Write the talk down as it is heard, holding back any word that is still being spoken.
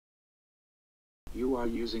You are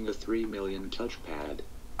using a 3 million touchpad.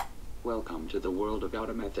 Welcome to the world of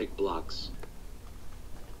automatic blocks.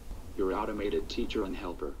 Your automated teacher and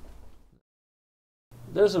helper.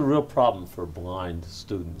 There's a real problem for blind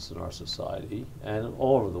students in our society, and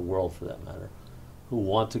all over the world for that matter, who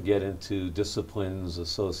want to get into disciplines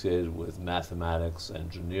associated with mathematics,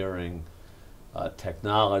 engineering,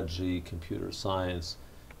 technology, computer science,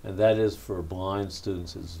 and that is, for blind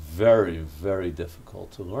students, it's very, very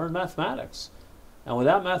difficult to learn mathematics. And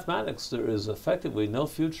without mathematics, there is effectively no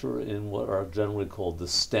future in what are generally called the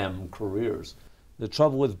STEM careers. The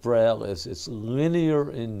trouble with Braille is it's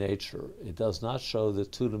linear in nature. It does not show the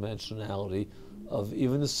two-dimensionality of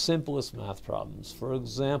even the simplest math problems. For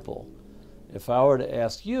example, if I were to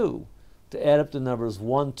ask you to add up the numbers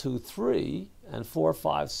 1, 2, 3, and 4,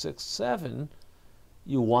 5, 6, 7,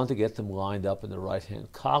 you want to get them lined up in the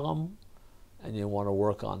right-hand column, and you want to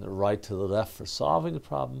work on the right to the left for solving the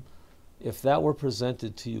problem. If that were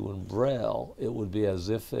presented to you in Braille, it would be as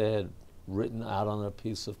if they had written out on a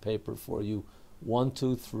piece of paper for you 1,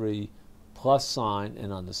 2, 3, plus sign,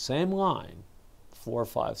 and on the same line, 4,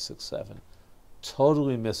 5, 6, 7,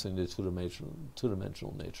 totally missing the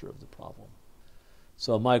two-dimensional nature of the problem.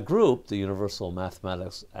 So my group, the Universal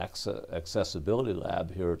Mathematics Accessibility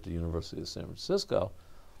Lab here at the University of San Francisco,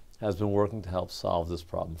 has been working to help solve this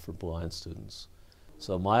problem for blind students.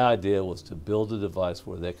 So my idea was to build a device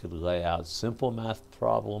where they could lay out simple math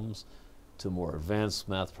problems to more advanced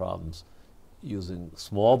math problems using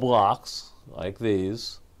small blocks like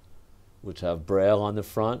these, which have Braille on the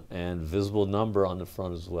front and visible number on the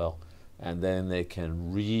front as well. And then they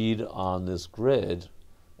can read on this grid.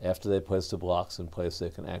 After they place the blocks in place, they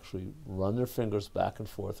can actually run their fingers back and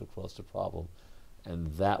forth across the problem, and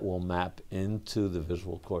that will map into the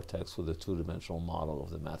visual cortex with a two-dimensional model of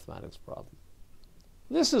the mathematics problem.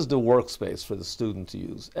 This is the workspace for the student to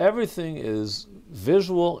use. Everything is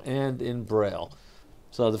visual and in Braille.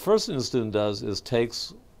 So the first thing the student does is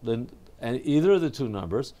takes either of the two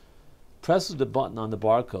numbers, presses the button on the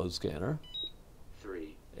barcode scanner.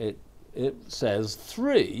 3. It says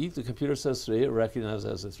 3, the computer says 3, it recognizes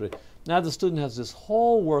as a 3. Now the student has this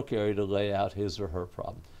whole work area to lay out his or her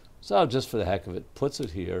problem. So just for the heck of it, puts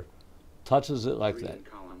it here, touches it like that. In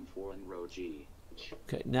column 4 in row G.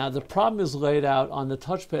 Okay, now the problem is laid out on the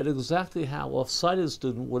touchpad exactly how a sighted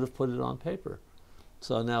student would have put it on paper.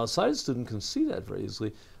 So now a sighted student can see that very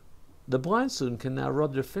easily. The blind student can now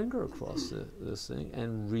rub their finger across this thing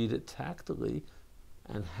and read it tactily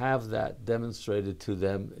and have that demonstrated to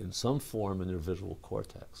them in some form in their visual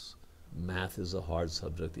cortex. Math is a hard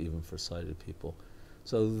subject even for sighted people.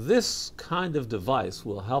 So this kind of device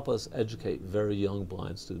will help us educate very young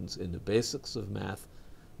blind students in the basics of math.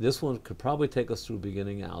 This one could probably take us through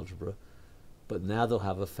beginning algebra, but now they'll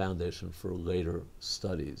have a foundation for later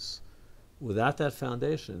studies. Without that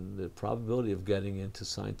foundation, the probability of getting into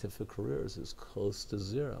scientific careers is close to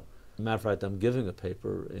 0. As a matter of fact, I'm giving a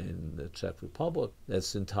paper in the Czech Republic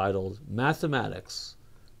that's entitled Mathematics,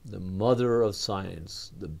 the Mother of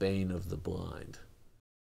Science, the Bane of the Blind.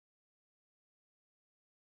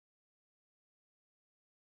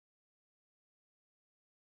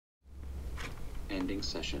 Ending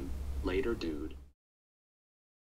session. Later, dude.